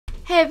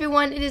Hey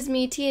everyone, it is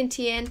me,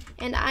 TNTeon,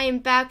 and I am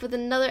back with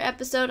another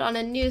episode on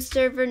a new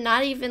server,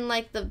 not even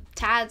like the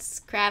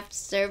DessertRose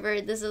server.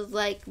 This is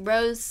like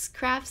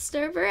Rosecraft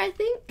server, I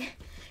think.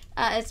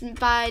 It's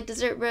by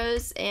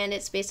DessertRose, and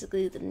it's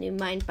basically the new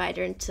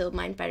Mindfighter until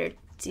Mindfighter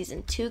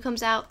Season 2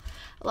 comes out.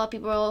 A lot of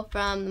people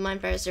from the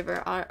Mindfighter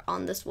server are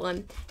on this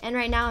one, and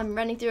right now I'm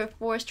running through a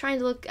forest trying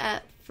to look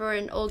for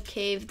an old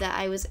cave that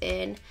I was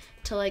in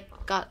till I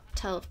got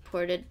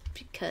teleported,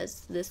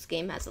 because this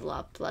game has a lot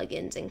of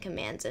plugins and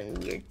commands and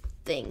weird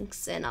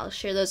things, and I'll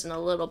share those in a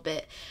little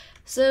bit.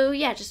 So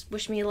yeah, just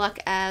wish me luck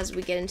as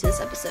we get into this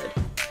episode.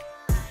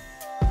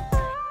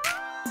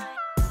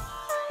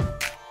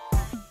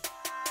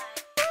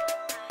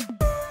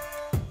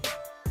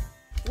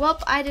 Well,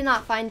 I did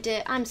not find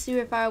it. I'm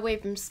super far away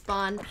from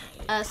spawn.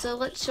 So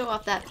let's show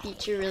off that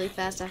feature really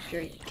fast after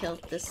we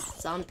killed this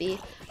zombie.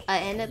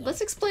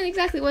 Let's explain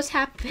exactly what's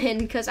happened,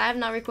 because I have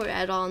not recorded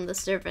at all on the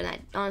server, and I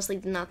honestly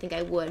did not think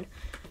I would.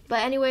 But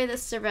anyway,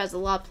 this server has a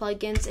lot of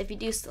plugins. If you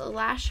do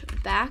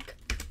 /back,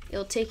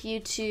 it'll take you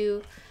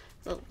to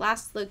the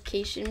last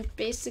location,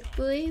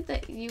 basically,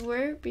 that you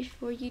were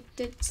before you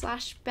did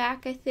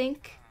 /back, I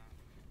think.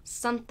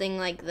 Something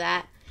like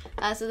that.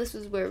 So this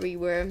was where we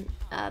were.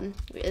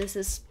 This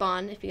is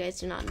spawn, if you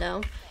guys do not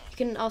know. You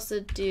can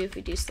also do, if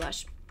we do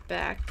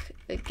 /back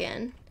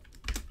again,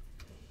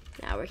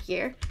 now we're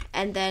here,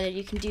 and then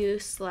you can do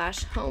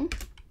 /home,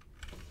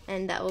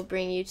 and that will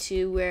bring you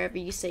to wherever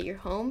you set your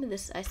home.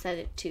 I set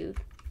it to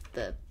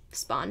the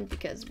spawn,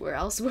 because where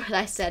else would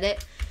I set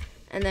it?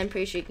 And then I'm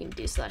pretty sure you can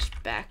do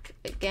 /back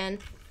again,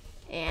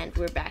 and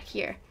we're back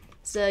here.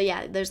 So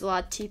yeah, there's a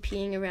lot of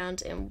TPing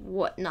around and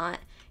whatnot,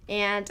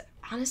 and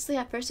honestly,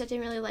 at first I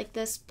didn't really like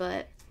this,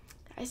 but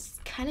it's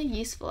kind of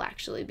useful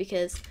actually,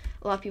 because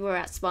a lot of people are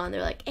at spawn,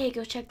 they're like, hey,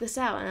 go check this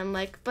out, and I'm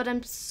like, but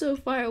I'm so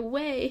far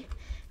away.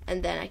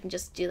 And then I can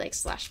just do like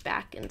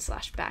 /back, and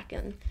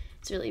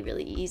it's really,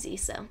 really easy,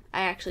 so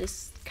I actually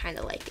kind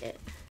of like it.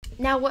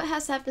 Now what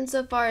has happened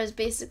so far is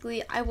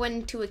basically I went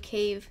into a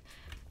cave,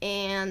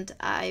 and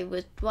I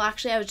was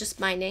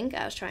just mining.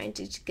 I was trying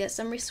to get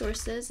some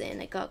resources,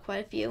 and I got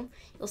quite a few.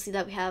 You'll see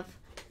that we have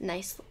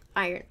nice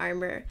iron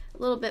armor, a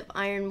little bit of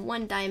iron,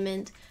 1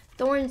 diamond,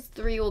 thorns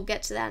 3, we'll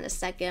get to that in a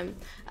second,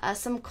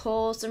 some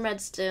coal, some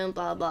redstone,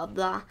 blah blah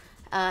blah,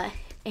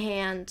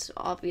 and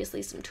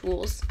obviously some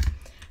tools.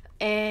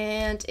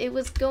 And it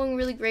was going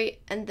really great,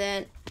 and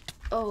then,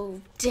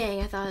 oh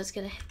dang, I thought I was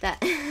gonna hit that.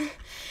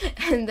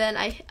 And then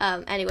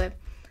anyway,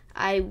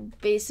 I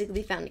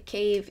basically found a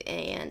cave,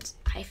 and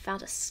I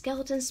found a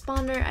skeleton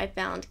spawner, I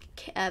found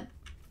a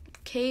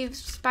cave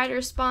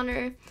spider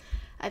spawner,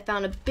 I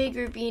found a big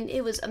ravine.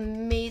 It was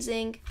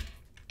amazing,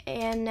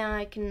 and now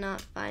I cannot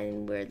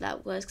find where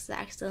that was because I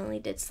accidentally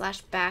did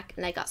 /back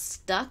and I got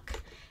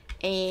stuck,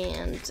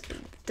 and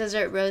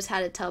DessertRose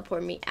had to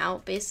teleport me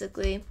out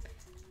basically,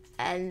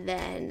 and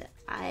then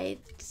I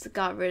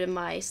got rid of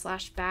my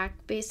 /back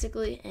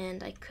basically,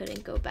 and I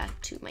couldn't go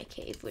back to my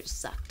cave, which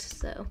sucked,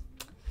 so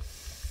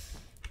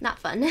not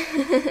fun.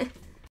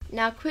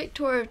 Now, quick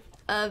tour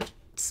of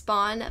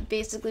spawn.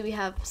 Basically, we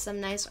have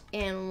some nice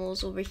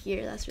animals over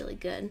here. That's really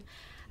good.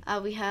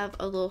 We have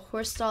a little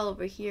horse stall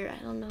over here.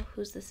 I don't know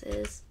whose this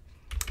is.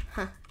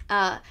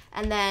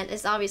 And then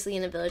it's obviously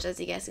in a village,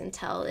 as you guys can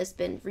tell. It's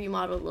been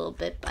remodeled a little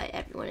bit by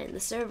everyone in the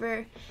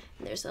server.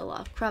 And there's a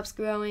lot of crops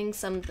growing.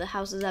 Some of the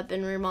houses have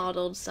been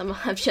remodeled. Some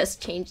have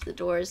just changed the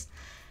doors.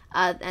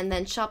 And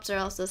then shops are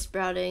also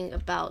sprouting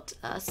about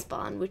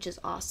spawn, which is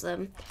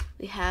awesome.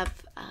 We have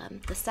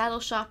the saddle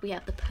shop. We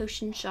have the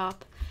potion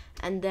shop.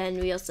 And then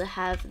we also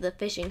have the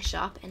fishing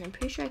shop. And I'm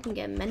pretty sure I can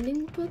get a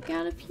mending book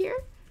out of here.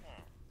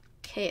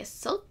 Okay, a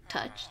silk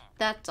touch.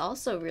 That's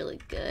also really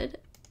good.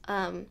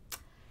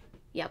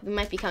 Yeah, we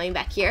might be coming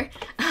back here.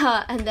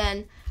 And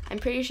then I'm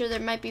pretty sure there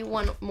might be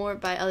one more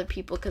by other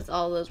people, because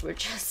all those were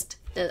just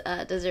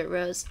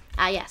DessertRose.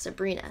 Yeah,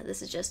 Sabrina.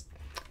 This is just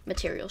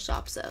material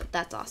shop, so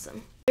that's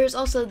awesome. There's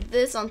also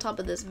this on top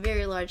of this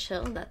very large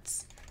hill.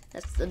 That's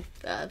the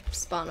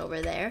spawn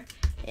over there.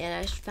 And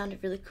I just found it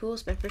really cool.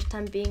 It's my first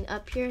time being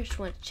up here. I just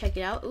want to check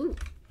it out. Ooh,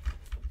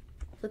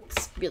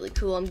 looks really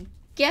cool. I'm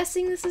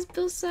guessing this is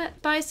built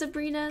by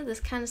Sabrina.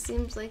 This kind of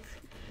seems like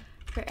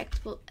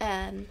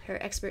her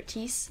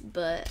expertise,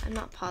 but I'm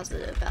not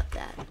positive about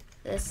that.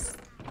 This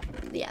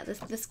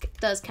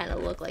does kind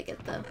of look like it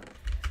though.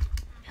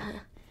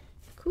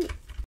 Cool.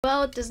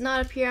 Well, it does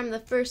not appear I'm the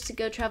first to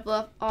go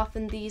travel off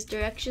in these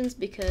directions,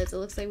 because it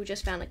looks like we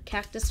just found a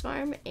cactus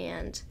farm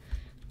and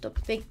the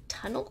big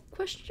tunnel ?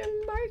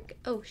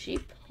 Oh,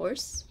 sheep,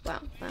 horse.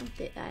 Wow.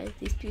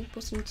 These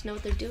people seem to know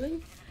what they're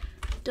doing.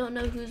 Don't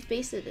know whose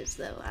base it is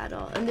though at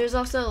all. And there's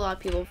also a lot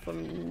of people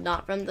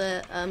not from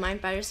the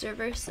Mindfighter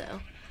server,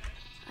 so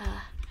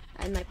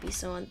I might be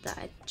someone that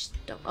I just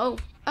don't.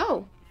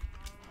 Oh,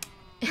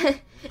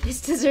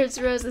 it's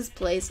DessertRose's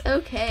place.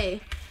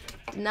 Okay,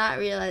 did not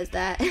realize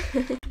that.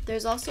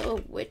 There's also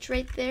a witch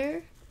right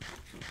there.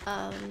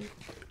 I'm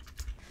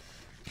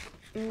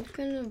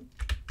gonna.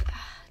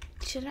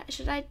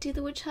 Should I do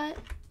the witch hut?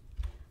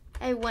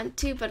 I want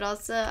to, but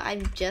also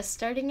I'm just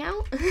starting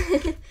out.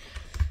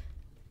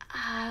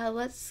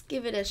 let's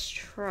give it a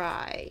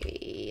try,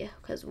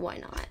 because why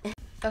not?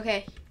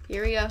 Okay,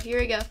 here we go, here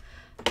we go.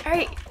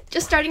 Alright,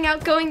 just starting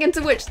out, going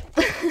into witch.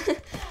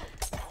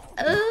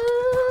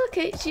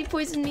 Okay, she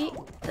poisoned me.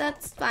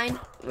 That's fine.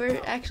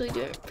 We're actually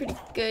doing pretty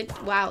good.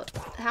 Wow,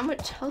 how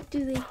much health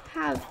do they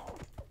have?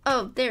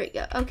 Oh, there we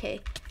go. Okay,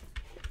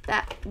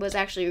 that was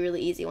actually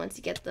really easy once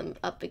you get them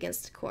up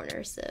against the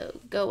corner, so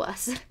go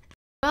us.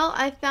 Well,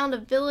 I found a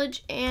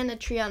village and a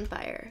tree on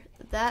fire.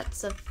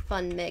 That's a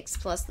fun mix,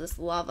 plus this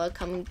lava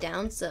coming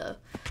down, so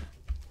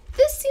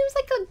this seems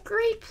like a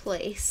great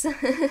place.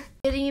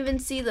 Didn't even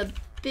see the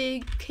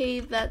big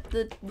cave that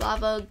the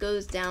lava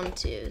goes down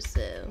to,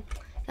 so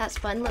that's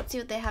fun. Let's see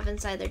what they have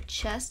inside their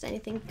chest.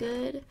 Anything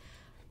good?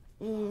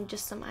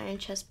 Just some iron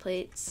chest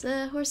plates.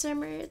 Horse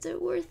armor, is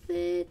it worth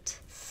it?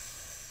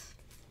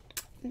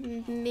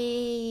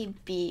 Maybe.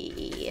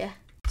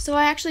 So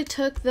I actually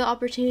took the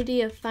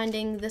opportunity of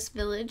finding this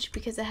village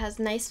because it has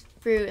nice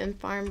fruit and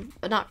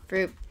not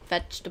fruit,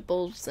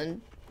 vegetables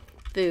and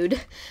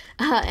food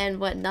and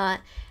whatnot.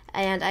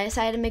 And I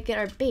decided to make it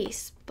our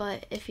base.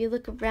 But if you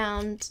look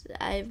around,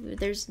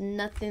 there's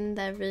nothing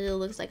that really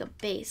looks like a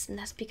base. And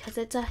that's because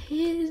it's a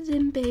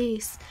hidden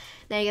base.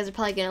 Now you guys are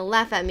probably going to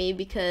laugh at me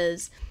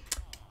because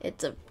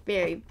it's a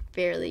very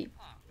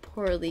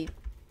poorly,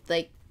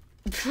 like,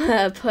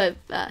 put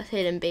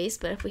hidden base.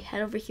 But if we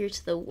head over here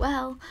to the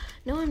well,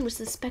 no one would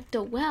suspect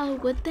a well,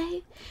 would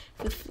they?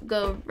 If we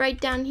go right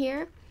down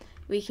here,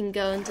 we can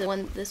go into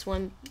this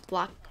one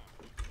block,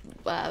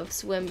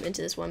 swim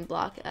into this one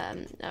block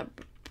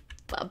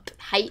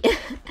height.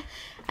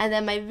 And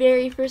then my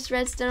very first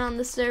redstone on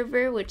the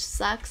server, which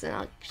sucks, and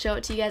I'll show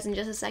it to you guys in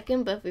just a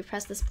second, but if we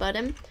press this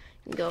button,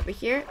 we can go over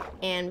here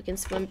and we can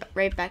swim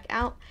right back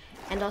out,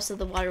 and also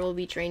the water will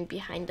be drained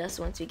behind us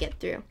once we get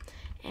through.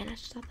 And I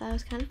just thought that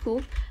was kind of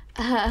cool.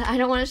 I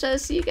don't want to show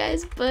this to you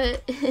guys,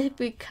 but if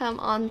we come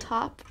on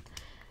top,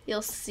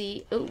 you'll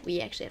see, oh, we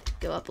actually have to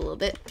go up a little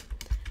bit.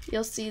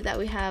 You'll see that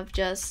we have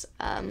just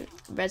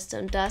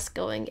redstone dust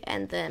going,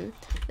 and then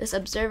this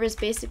observer is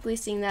basically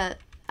seeing that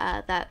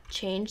that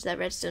change, that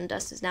redstone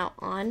dust is now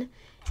on,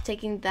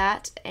 taking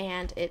that,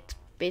 and it's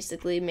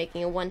basically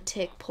making a 1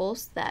 tick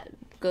pulse that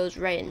goes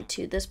right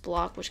into this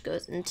block, which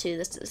goes into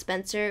this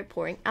dispenser,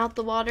 pouring out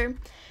the water.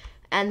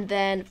 And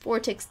then 4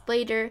 ticks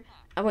later,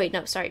 oh wait,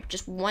 no, sorry,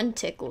 just 1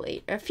 tick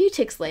later, a few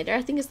ticks later,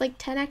 I think it's like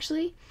 10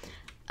 actually,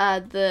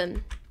 the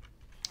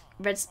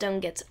redstone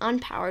gets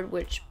unpowered,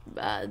 which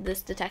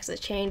this detects a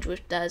change,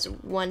 which does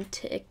 1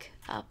 tick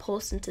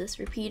pulse into this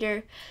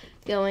repeater,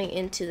 going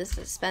into this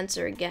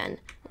dispenser again,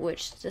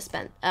 which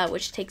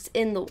takes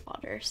in the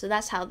water. So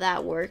that's how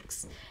that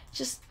works.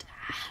 Just,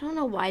 I don't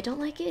know why I don't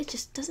like it. It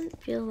just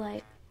doesn't feel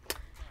like,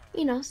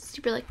 you know,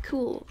 super like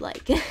cool,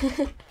 like.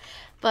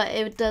 But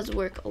it does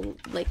work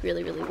like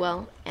really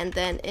well. And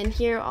then in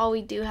here, all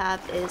we do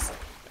have is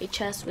a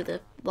chest with a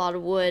lot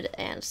of wood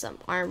and some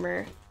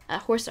armor,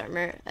 horse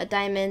armor, a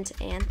diamond,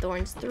 and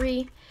thorns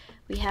 3.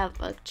 We have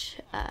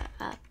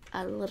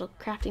a little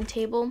crafting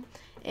table,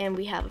 and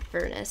we have a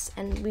furnace.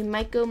 And we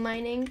might go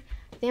mining.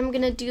 I think I'm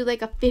gonna do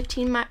like a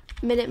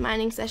 15-minute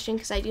mining session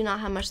because I do not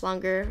have much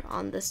longer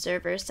on the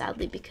server,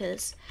 sadly,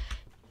 because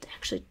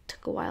actually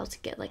took a while to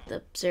get like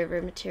the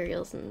server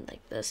materials and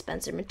like the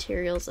dispenser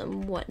materials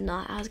and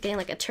whatnot. I was getting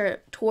like a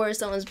tour of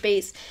someone's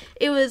base.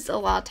 It was a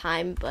lot of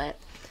time, but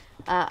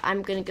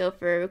I'm gonna go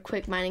for a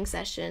quick mining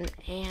session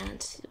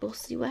and we'll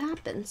see what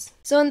happens.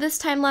 So in this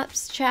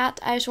time-lapse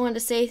chat, I just wanted to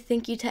say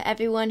thank you to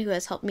everyone who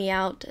has helped me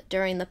out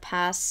during the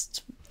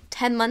past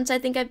 10 months I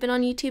think I've been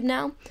on YouTube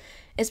now.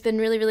 It's been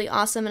really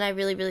awesome, and I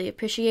really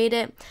appreciate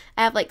it.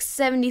 I have like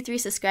 73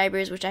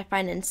 subscribers, which I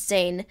find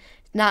insane.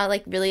 Not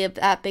like really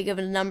that big of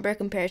a number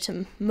compared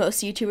to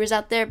most YouTubers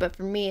out there, but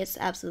for me it's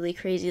absolutely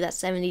crazy that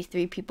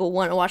 73 people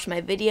want to watch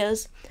my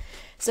videos.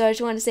 So I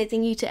just want to say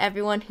thank you to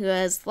everyone who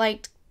has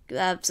liked,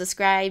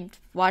 subscribed,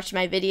 watched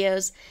my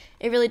videos.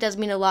 It really does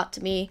mean a lot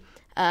to me.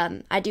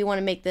 I do want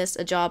to make this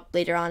a job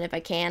later on if I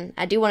can.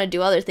 I do want to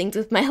do other things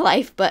with my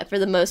life, but for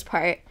the most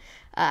part,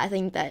 I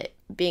think that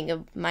being a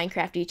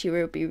Minecraft YouTuber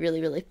would be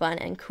really fun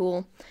and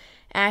cool.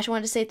 And I just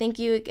wanted to say thank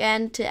you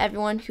again to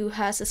everyone who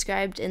has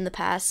subscribed in the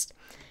past.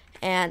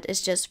 And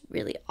it's just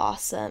really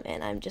awesome,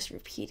 and I'm just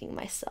repeating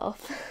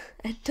myself.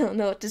 I don't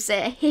know what to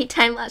say. I hate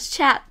time-lapse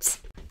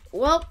chats.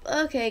 Well,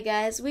 okay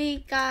guys,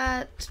 we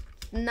got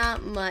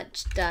not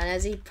much done.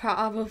 As you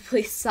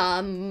probably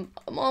saw,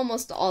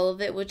 almost all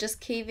of it was just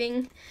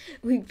caving.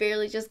 We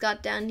barely just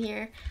got down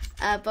here.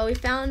 But we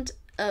found,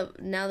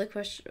 now the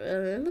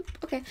question,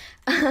 okay.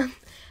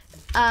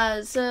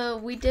 So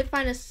we did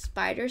find a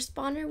spider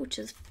spawner, which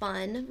is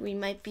fun. We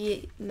might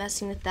be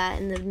messing with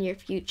that in the near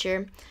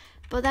future.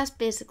 But that's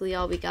basically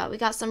all we got. We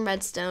got some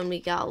redstone. We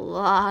got a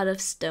lot of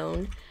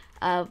stone.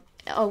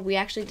 Oh, we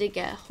actually did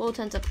get a whole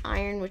tons of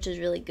iron, which is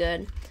really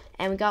good.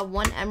 And we got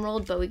 1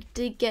 emerald, but we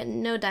did get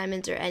no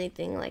diamonds or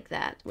anything like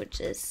that,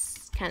 which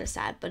is kind of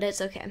sad, but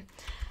it's okay.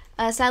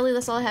 Sadly,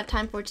 that's all I have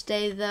time for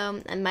today,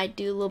 though. I might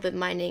do a little bit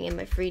mining in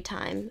my free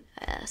time,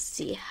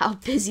 see how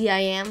busy I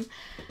am.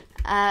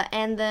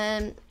 And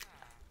then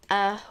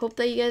Hope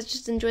that you guys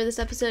just enjoyed this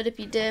episode. If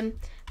you did,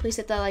 please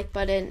hit that like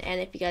button, and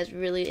if you guys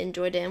really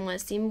enjoyed it and want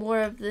to see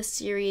more of this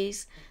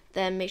series,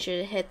 then make sure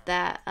to hit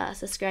that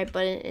subscribe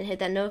button and hit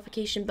that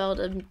notification bell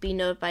to be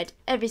notified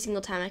every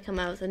single time I come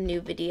out with a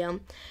new video.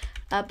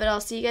 But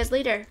I'll see you guys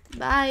later.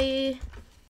 Bye!